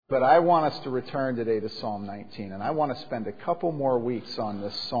But I want us to return today to Psalm 19, and I want to spend a couple more weeks on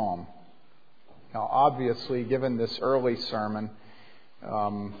this psalm. Now, obviously, given this early sermon,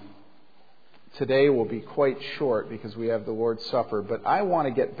 today will be quite short because we have the Lord's Supper, but I want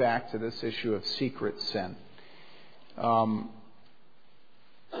to get back to this issue of secret sin. A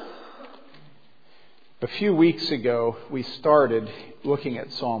few weeks ago, we started looking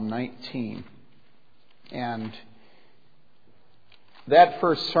at Psalm 19, and that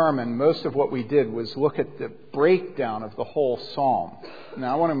first sermon, most of what we did was look at the breakdown of the whole psalm.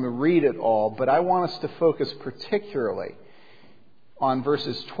 Now, I want to read it all, but I want us to focus particularly on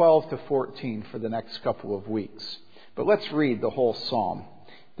verses 12 to 14 for the next couple of weeks. But let's read the whole psalm.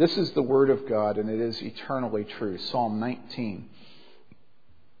 This is the Word of God, and it is eternally true. Psalm 19.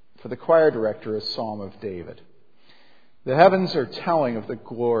 For the choir director, a psalm of David. The heavens are telling of the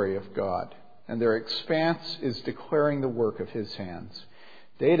glory of God, and their expanse is declaring the work of His hands.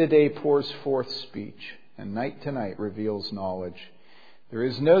 Day to day pours forth speech, and night to night reveals knowledge. There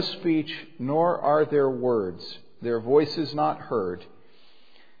is no speech, nor are there words. Their voice is not heard.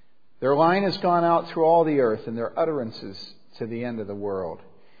 Their line has gone out through all the earth, and their utterances to the end of the world.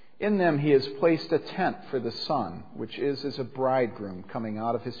 In them He has placed a tent for the sun, which is as a bridegroom coming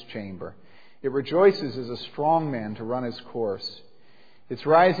out of his chamber. It rejoices as a strong man to run his course. Its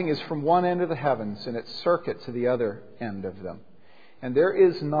rising is from one end of the heavens, and its circuit to the other end of them. And there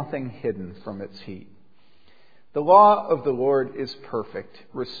is nothing hidden from its heat. The law of the Lord is perfect,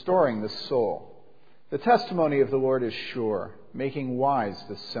 restoring the soul. The testimony of the Lord is sure, making wise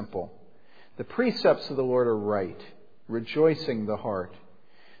the simple. The precepts of the Lord are right, rejoicing the heart.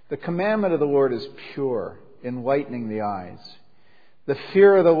 The commandment of the Lord is pure, enlightening the eyes. The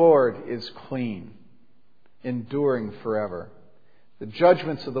fear of the Lord is clean, enduring forever. The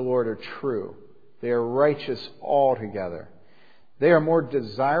judgments of the Lord are true. They are righteous altogether. They are more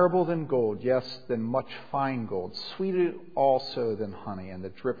desirable than gold, yes, than much fine gold, sweeter also than honey and the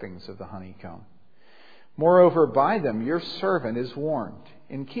drippings of the honeycomb. Moreover, by them your servant is warned.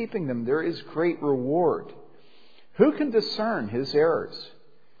 In keeping them there is great reward. Who can discern his errors?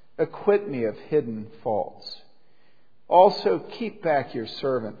 Acquit me of hidden faults. Also keep back your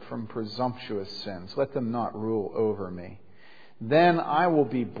servant from presumptuous sins. Let them not rule over me. Then I will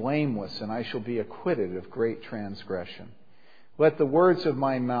be blameless, and I shall be acquitted of great transgression. Let the words of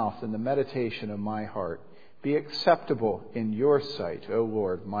my mouth and the meditation of my heart be acceptable in your sight, O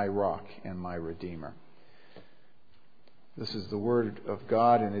Lord, my rock and my redeemer. This is the word of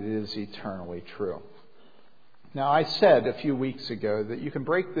God, and it is eternally true. Now, I said a few weeks ago that you can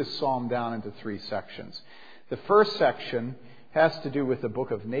break this psalm down into three sections. The first section has to do with the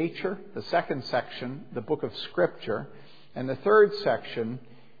book of nature. The second section, the book of Scripture. And the third section,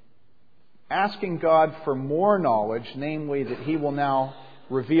 asking God for more knowledge, namely that He will now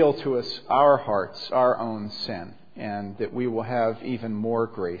reveal to us our hearts, our own sin, and that we will have even more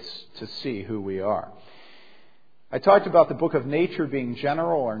grace to see who we are. I talked about the book of nature being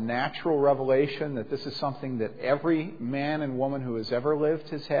general or natural revelation, that this is something that every man and woman who has ever lived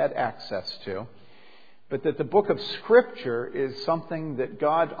has had access to. But that the book of Scripture is something that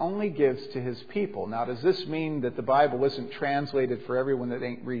God only gives to His people. Now, does this mean that the Bible isn't translated for everyone that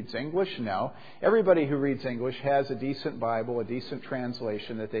reads English? No. Everybody who reads English has a decent Bible, a decent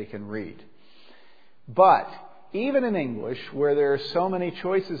translation that they can read. But even in English, where there are so many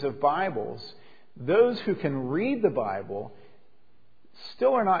choices of Bibles, those who can read the Bible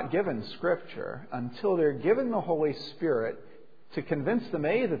still are not given Scripture until they're given the Holy Spirit to convince them,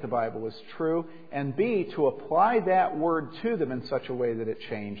 A, that the Bible is true, and B, to apply that word to them in such a way that it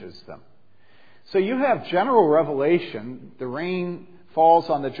changes them. So you have general revelation. The rain falls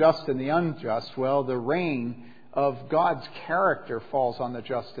on the just and the unjust. Well, the rain of God's character falls on the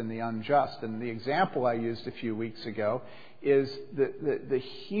just and the unjust. And the example I used a few weeks ago is the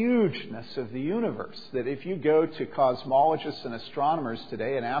hugeness of the universe. That if you go to cosmologists and astronomers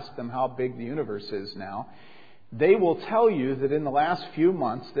today and ask them how big the universe is now, they will tell you that in the last few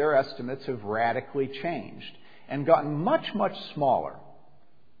months, their estimates have radically changed and gotten much, much smaller.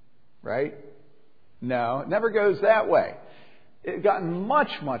 Right? No, it never goes that way. It's gotten much,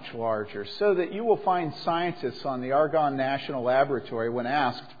 much larger, so that you will find scientists on the Argonne National Laboratory, when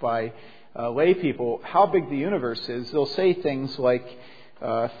asked by lay people how big the universe is, they'll say things like,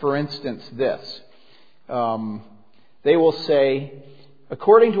 for instance, this. They will say,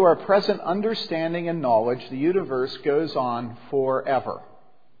 according to our present understanding and knowledge, the universe goes on forever.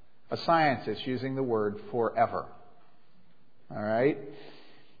 A scientist using the word forever. All right?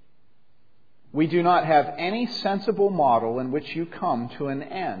 We do not have any sensible model in which you come to an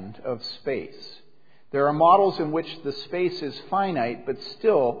end of space. There are models in which the space is finite, but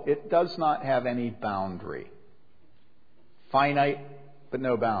still it does not have any boundary. Finite, but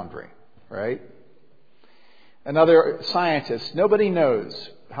no boundary, right? Another scientist, nobody knows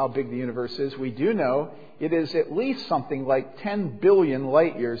how big the universe is. We do know it is at least something like 10 billion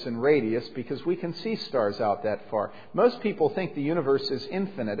light years in radius, because we can see stars out that far. Most people think the universe is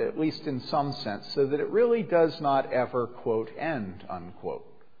infinite, at least in some sense, so that it really does not ever, quote, end, unquote.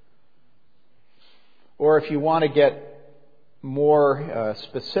 Or if you want to get more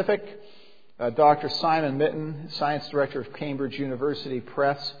specific, Dr. Simon Mitten, science director of Cambridge University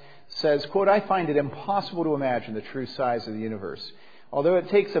Press, says, quote, "I find it impossible to imagine the true size of the universe. Although it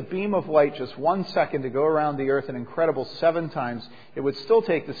takes a beam of light just 1 second to go around the Earth an incredible 7 times, it would still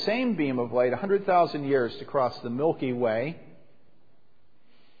take the same beam of light 100,000 years to cross the Milky Way.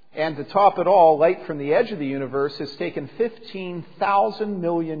 And to top it all, light from the edge of the universe has taken 15,000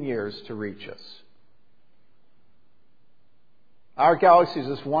 million years to reach us. Our galaxy is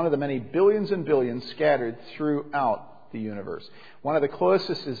just one of the many billions and billions scattered throughout the universe. One of the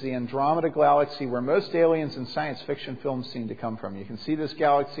closest is the Andromeda Galaxy, where most aliens in science fiction films seem to come from. You can see this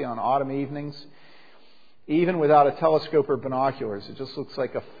galaxy on autumn evenings, even without a telescope or binoculars. It just looks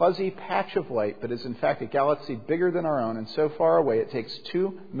like a fuzzy patch of light, but is in fact a galaxy bigger than our own, and so far away it takes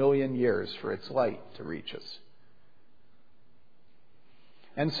 2 million years for its light to reach us.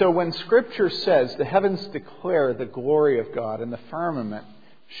 And so when Scripture says the heavens declare the glory of God and the firmament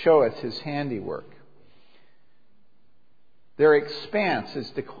showeth his handiwork, their expanse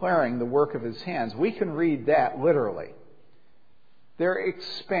is declaring the work of his hands. We can read that literally. Their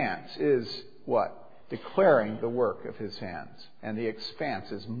expanse is what? Declaring the work of his hands. And the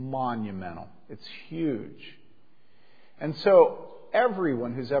expanse is monumental. It's huge. And so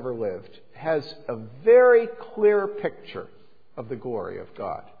everyone who's ever lived has a very clear picture of the glory of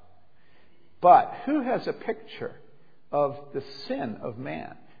God. But who has a picture of the sin of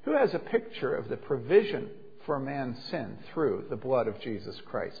man? Who has a picture of the provision for man's sin through the blood of Jesus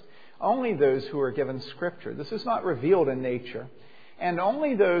Christ? Only those who are given Scripture. This is not revealed in nature. And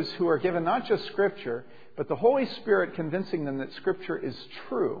only those who are given not just Scripture, but the Holy Spirit convincing them that Scripture is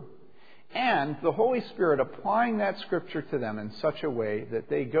true, and the Holy Spirit applying that Scripture to them in such a way that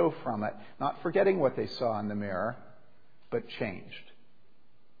they go from it, not forgetting what they saw in the mirror, but changed.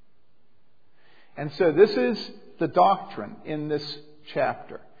 And so this is the doctrine in this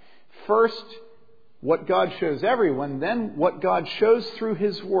chapter. First, what God shows everyone, then what God shows through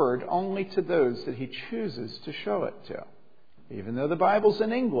his word only to those that he chooses to show it to. Even though the Bible's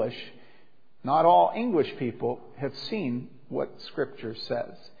in English, not all English people have seen what Scripture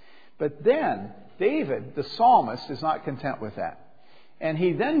says. But then, David, the psalmist, is not content with that. And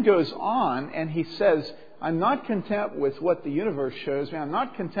he then goes on and he says, I'm not content with what the universe shows me. I'm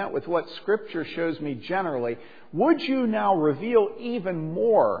not content with what Scripture shows me generally. Would you now reveal even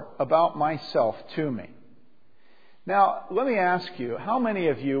more about myself to me? Now, let me ask you, how many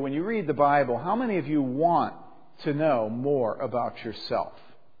of you, when you read the Bible, how many of you want to know more about yourself?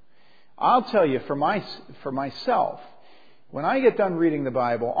 I'll tell you, for myself, when I get done reading the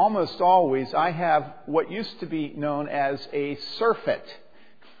Bible, almost always I have what used to be known as a surfeit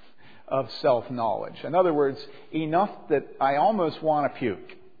of self-knowledge. In other words, enough that I almost want to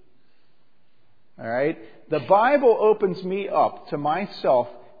puke. All right? The Bible opens me up to myself.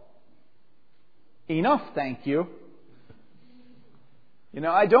 Enough, thank you. You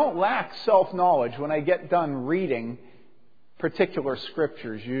know, I don't lack self-knowledge when I get done reading particular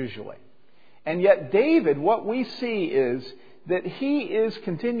scriptures usually. And yet David, what we see is that he is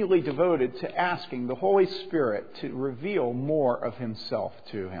continually devoted to asking the Holy Spirit to reveal more of himself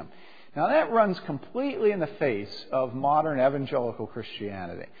to him. Now that runs completely in the face of modern evangelical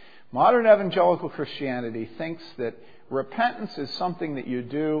Christianity. Modern evangelical Christianity thinks that repentance is something that you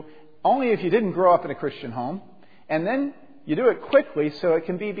do only if you didn't grow up in a Christian home, and then you do it quickly so it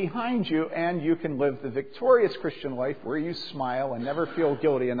can be behind you and you can live the victorious Christian life where you smile and never feel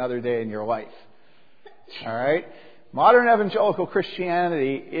guilty another day in your life. All right? Modern evangelical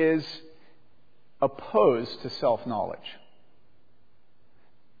Christianity is opposed to self-knowledge.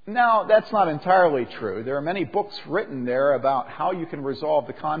 Now, that's not entirely true. There are many books written there about how you can resolve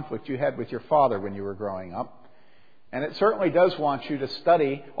the conflict you had with your father when you were growing up. And it certainly does want you to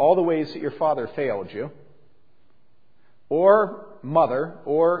study all the ways that your father failed you, or mother,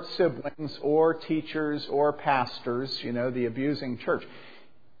 or siblings, or teachers, or pastors, the abusing church.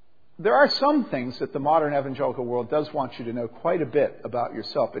 There are some things that the modern evangelical world does want you to know quite a bit about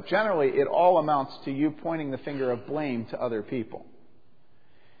yourself, but generally it all amounts to you pointing the finger of blame to other people.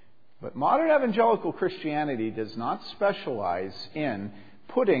 But modern evangelical Christianity does not specialize in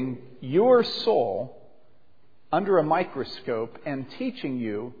putting your soul under a microscope and teaching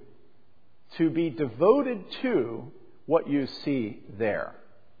you to be devoted to what you see there.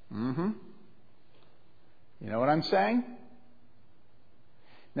 You know what I'm saying?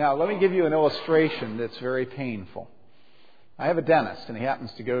 Now, let me give you an illustration that's very painful. I have a dentist, and he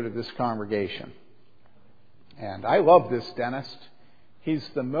happens to go to this congregation. And I love this dentist. He's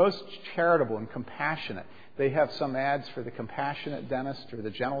the most charitable and compassionate. They have some ads for the compassionate dentist or the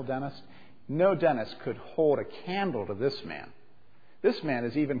gentle dentist. No dentist could hold a candle to this man. This man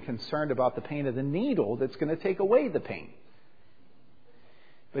is even concerned about the pain of the needle that's going to take away the pain.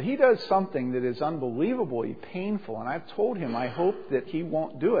 But he does something that is unbelievably painful, and I've told him I hope that he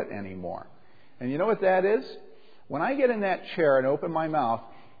won't do it anymore. And you know what that is? When I get in that chair and open my mouth,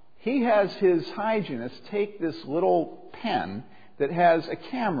 he has his hygienist take this little pen that has a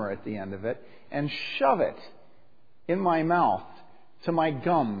camera at the end of it and shove it in my mouth to my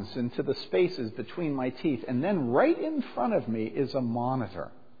gums and to the spaces between my teeth. And then right in front of me is a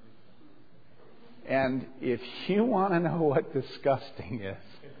monitor. And if you want to know what disgusting is,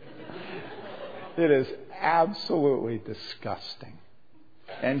 it is absolutely disgusting.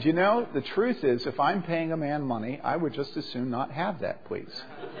 And you know, the truth is, if I'm paying a man money, I would just as soon not have that, please.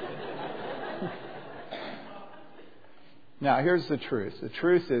 Now, here's the truth. The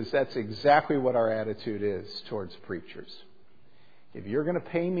truth is that's exactly what our attitude is towards preachers. If you're going to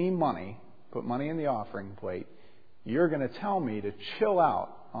pay me money, put money in the offering plate, you're going to tell me to chill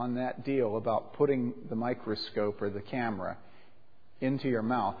out on that deal about putting the microscope or the camera into your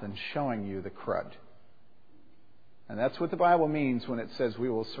mouth and showing you the crud. And that's what the Bible means when it says we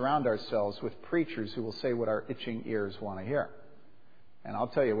will surround ourselves with preachers who will say what our itching ears want to hear. And I'll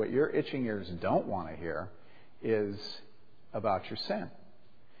tell you what your itching ears don't want to hear is about your sin.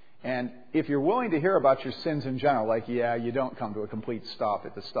 And if you're willing to hear about your sins in general, like, yeah, you don't come to a complete stop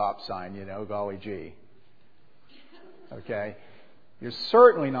at the stop sign, golly gee. Okay? You're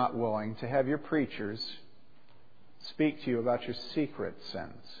certainly not willing to have your preachers speak to you about your secret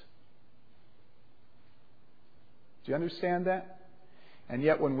sins. Do you understand that? And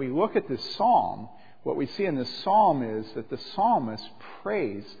yet when we look at this psalm, what we see in this psalm is that the psalmist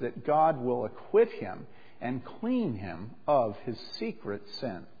prays that God will acquit him and clean him of his secret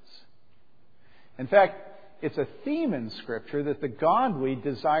sins. In fact, it's a theme in Scripture that the godly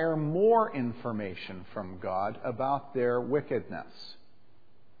desire more information from God about their wickedness.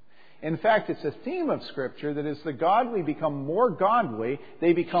 In fact, it's a theme of Scripture that as the godly become more godly,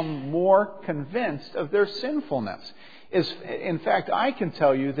 they become more convinced of their sinfulness. In fact, I can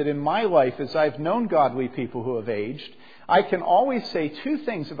tell you that in my life, as I've known godly people who have aged, I can always say two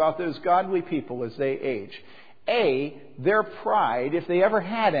things about those godly people as they age. A, their pride, if they ever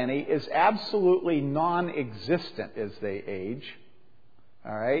had any, is absolutely non-existent as they age.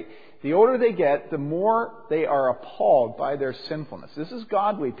 All right? The older they get, the more they are appalled by their sinfulness. This is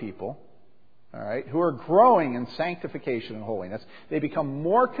godly people, all right, who are growing in sanctification and holiness. They become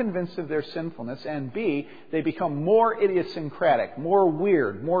more convinced of their sinfulness. And B, they become more idiosyncratic, more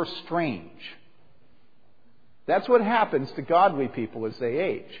weird, more strange. That's what happens to godly people as they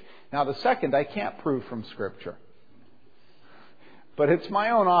age. Now, the second I can't prove from Scripture. But it's my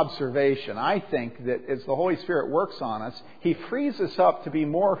own observation. I think that as the Holy Spirit works on us, He frees us up to be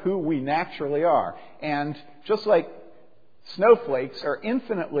more who we naturally are. And just like snowflakes are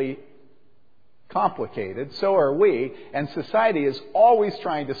infinitely complicated, so are we. And society is always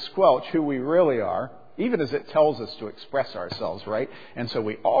trying to squelch who we really are, even as it tells us to express ourselves, right? And so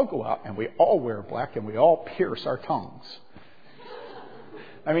we all go out and we all wear black and we all pierce our tongues.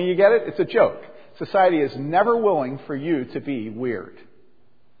 I mean, you get it? It's a joke. Society is never willing for you to be weird.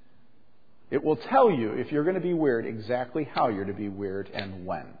 It will tell you, if you're going to be weird, exactly how you're to be weird and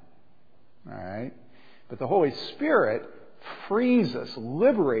when. All right? But the Holy Spirit frees us,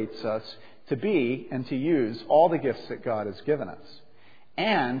 liberates us to be and to use all the gifts that God has given us.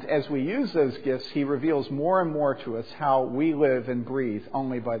 And as we use those gifts, He reveals more and more to us how we live and breathe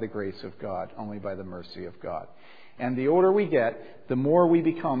only by the grace of God, only by the mercy of God. And the older we get, the more we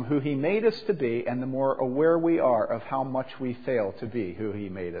become who He made us to be, and the more aware we are of how much we fail to be who He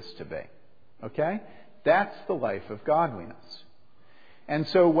made us to be. Okay? That's the life of godliness. And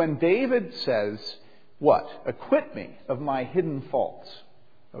so when David says, what? Acquit me of my hidden faults.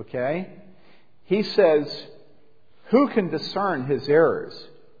 Okay? He says, who can discern his errors?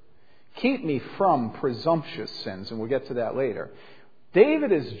 Keep me from presumptuous sins. And we'll get to that later.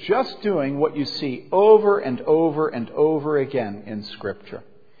 David is just doing what you see over and over and over again in Scripture.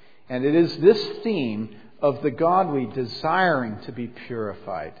 And it is this theme of the godly desiring to be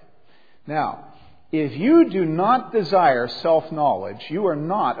purified. Now, if you do not desire self-knowledge, you are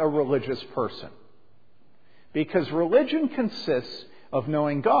not a religious person. Because religion consists of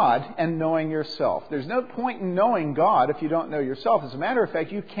knowing God and knowing yourself. There's no point in knowing God if you don't know yourself. As a matter of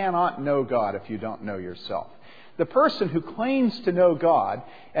fact, you cannot know God if you don't know yourself. The person who claims to know God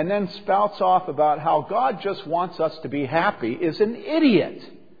and then spouts off about how God just wants us to be happy is an idiot.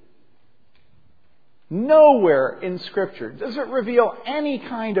 Nowhere in Scripture does it reveal any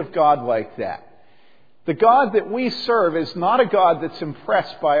kind of God like that. The God that we serve is not a God that's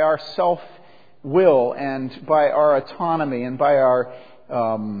impressed by our self-will and by our autonomy and by our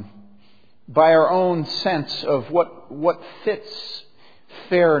own sense of what fits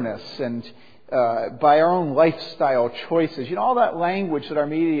fairness and by our own lifestyle choices. You know, all that language that our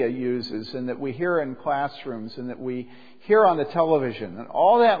media uses and that we hear in classrooms and that we hear on the television, and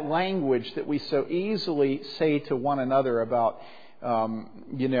all that language that we so easily say to one another about,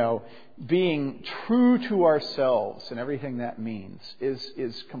 being true to ourselves and everything that means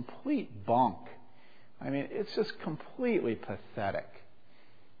is complete bunk. I mean, it's just completely pathetic.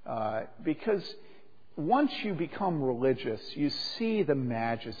 Because once you become religious, you see the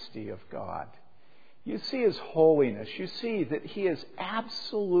majesty of God. You see His holiness. You see that He is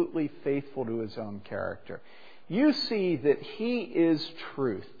absolutely faithful to His own character. You see that He is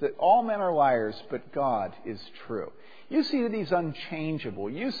truth, that all men are liars, but God is true. You see that He's unchangeable.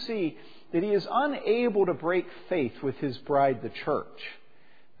 You see that He is unable to break faith with His bride, the church.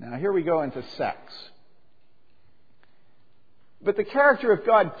 Now, here we go into sex. But the character of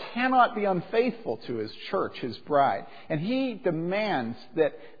God cannot be unfaithful to His church, His bride. And He demands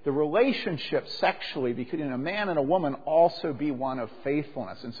that the relationship sexually between a man and a woman also be one of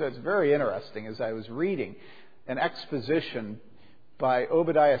faithfulness. And so it's very interesting, as I was reading an exposition by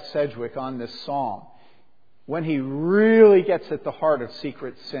Obadiah Sedgwick on this psalm, when he really gets at the heart of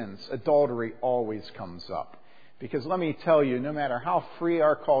secret sins, adultery always comes up. Because let me tell you, no matter how free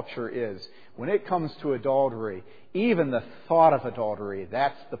our culture is, when it comes to adultery, even the thought of adultery,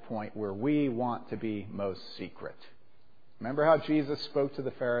 that's the point where we want to be most secret. Remember how Jesus spoke to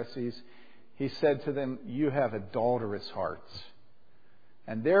the Pharisees? He said to them, "You have adulterous hearts."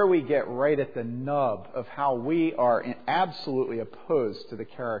 And there we get right at the nub of how we are absolutely opposed to the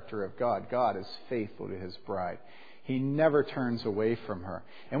character of God. God is faithful to His bride. He never turns away from her.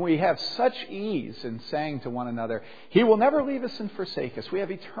 And we have such ease in saying to one another, He will never leave us and forsake us. We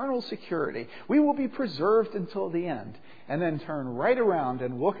have eternal security. We will be preserved until the end. And then turn right around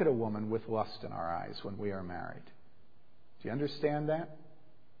and look at a woman with lust in our eyes when we are married. Do you understand that?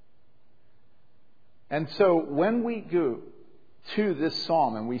 And so when we go to this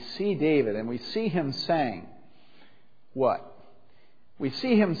psalm and we see David and we see him saying, what? We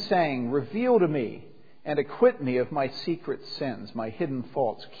see him saying, "Reveal to me and acquit me of my secret sins, my hidden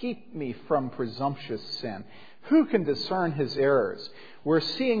faults. Keep me from presumptuous sin. Who can discern his errors?" We're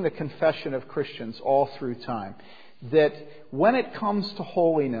seeing the confession of Christians all through time, that when it comes to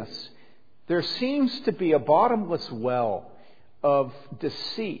holiness, there seems to be a bottomless well of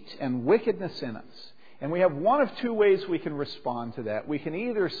deceit and wickedness in us. And we have one of two ways we can respond to that. We can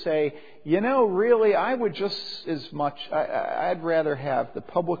either say, really, I would just as much, I'd rather have the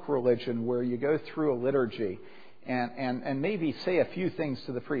public religion where you go through a liturgy and maybe say a few things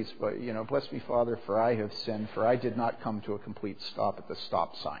to the priest. But, "Bless me, Father, for I have sinned, for I did not come to a complete stop at the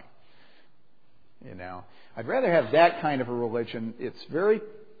stop sign." I'd rather have that kind of a religion. It's very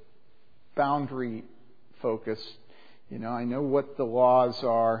boundary focused. I know what the laws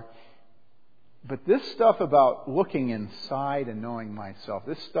are. But this stuff about looking inside and knowing myself,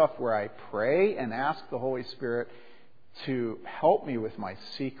 this stuff where I pray and ask the Holy Spirit to help me with my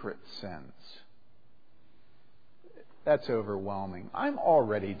secret sins, that's overwhelming. I'm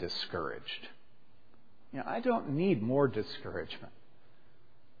already discouraged. I don't need more discouragement.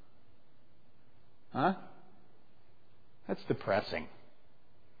 Huh? That's depressing.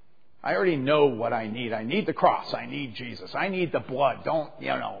 I already know what I need. I need the cross. I need Jesus. I need the blood.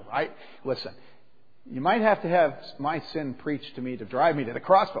 Listen. You might have to have my sin preached to me to drive me to the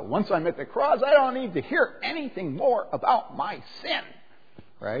cross, but once I'm at the cross, I don't need to hear anything more about my sin.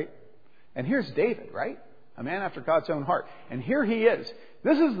 Right? And here's David, right? A man after God's own heart. And here he is.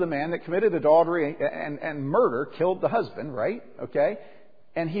 This is the man that committed adultery and murder, killed the husband, right? Okay?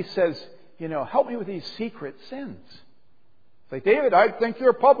 And he says, help me with these secret sins. It's like, David, I think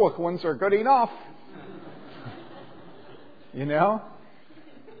your public ones are good enough.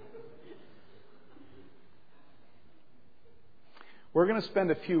 We're going to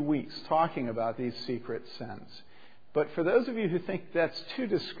spend a few weeks talking about these secret sins. But for those of you who think that's too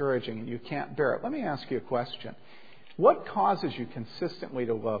discouraging and you can't bear it, let me ask you a question. What causes you consistently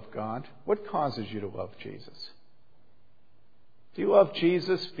to love God? What causes you to love Jesus? Do you love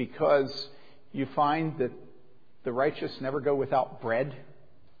Jesus because you find that the righteous never go without bread?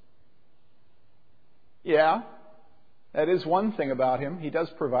 Yeah, that is one thing about Him. He does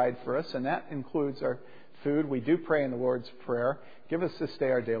provide for us, and that includes our food. We do pray in the Lord's Prayer, give us this day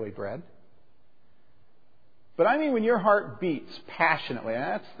our daily bread. But I mean when your heart beats passionately, and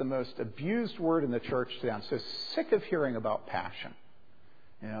that's the most abused word in the church today. I'm so sick of hearing about passion.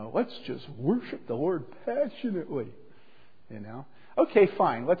 Let's just worship the Lord passionately. Okay,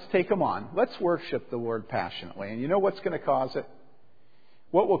 fine, let's take them on. Let's worship the Lord passionately. And you know what's going to cause it?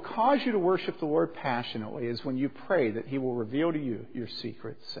 What will cause you to worship the Lord passionately is when you pray that He will reveal to you your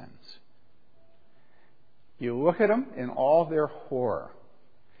secret sins. You look at them in all their horror.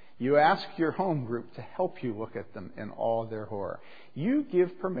 You ask your home group to help you look at them in all their horror. You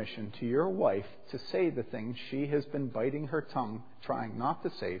give permission to your wife to say the things she has been biting her tongue, trying not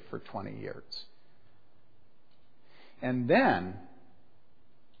to say for 20 years. And then,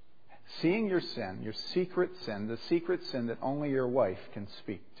 seeing your sin, your secret sin, the secret sin that only your wife can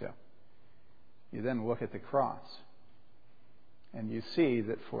speak to, you then look at the cross and you see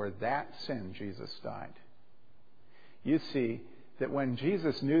that for that sin Jesus died. You see that when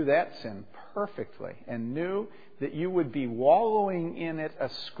Jesus knew that sin perfectly and knew that you would be wallowing in it a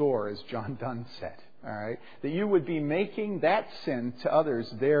score, as John Donne said, all right, that you would be making that sin to others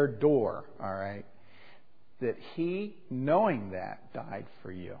their door, all right, that He, knowing that, died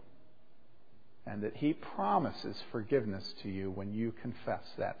for you. And that He promises forgiveness to you when you confess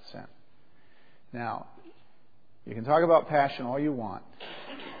that sin. Now, you can talk about passion all you want,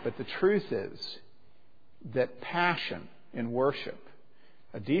 but the truth is that passion in worship,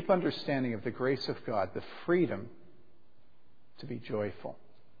 a deep understanding of the grace of God, the freedom to be joyful,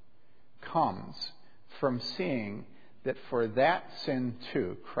 comes from seeing that for that sin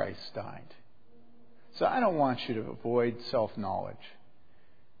too, Christ died. So I don't want you to avoid self-knowledge.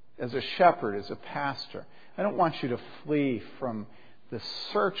 As a shepherd, as a pastor, I don't want you to flee from the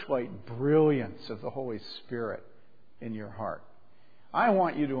searchlight brilliance of the Holy Spirit in your heart. I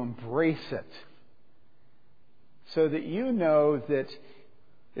want you to embrace it so that you know that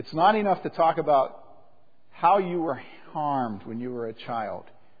it's not enough to talk about how you were harmed when you were a child,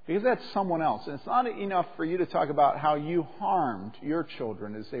 because that's someone else. And it's not enough for you to talk about how you harmed your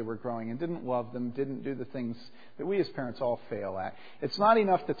children as they were growing and didn't love them, didn't do the things that we as parents all fail at. It's not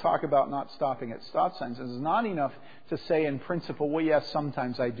enough to talk about not stopping at stop signs. It's not enough to say in principle, well, yes,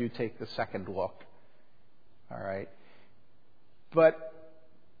 sometimes I do take the second look. All right? But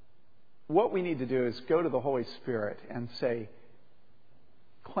what we need to do is go to the Holy Spirit and say,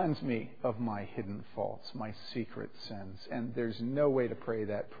 cleanse me of my hidden faults, my secret sins. And there's no way to pray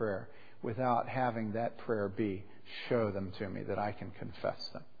that prayer without having that prayer be, show them to me that I can confess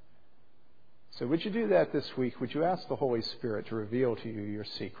them. So would you do that this week? Would you ask the Holy Spirit to reveal to you your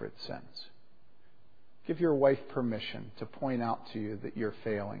secret sins? Give your wife permission to point out to you that your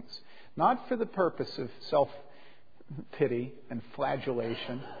failings, not for the purpose of self-pity and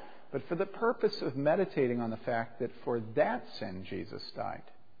flagellation, but for the purpose of meditating on the fact that for that sin Jesus died.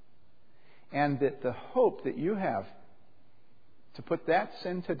 And that the hope that you have to put that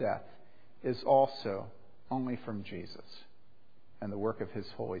sin to death is also only from Jesus and the work of His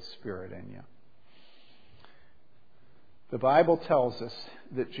Holy Spirit in you. The Bible tells us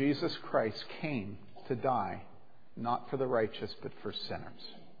that Jesus Christ came to die not for the righteous but for sinners.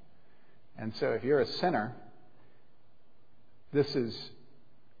 And so if you're a sinner, this is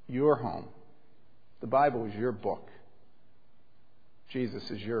your home. The Bible is your book.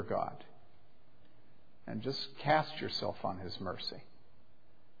 Jesus is your God. And just cast yourself on His mercy.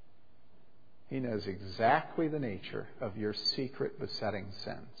 He knows exactly the nature of your secret besetting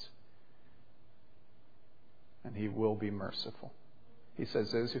sins. And He will be merciful. He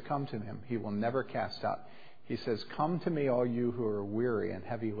says those who come to Him, He will never cast out. He says, come to me, all you who are weary and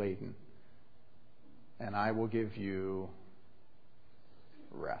heavy laden, and I will give you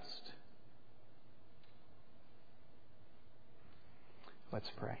rest. Let's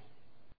pray.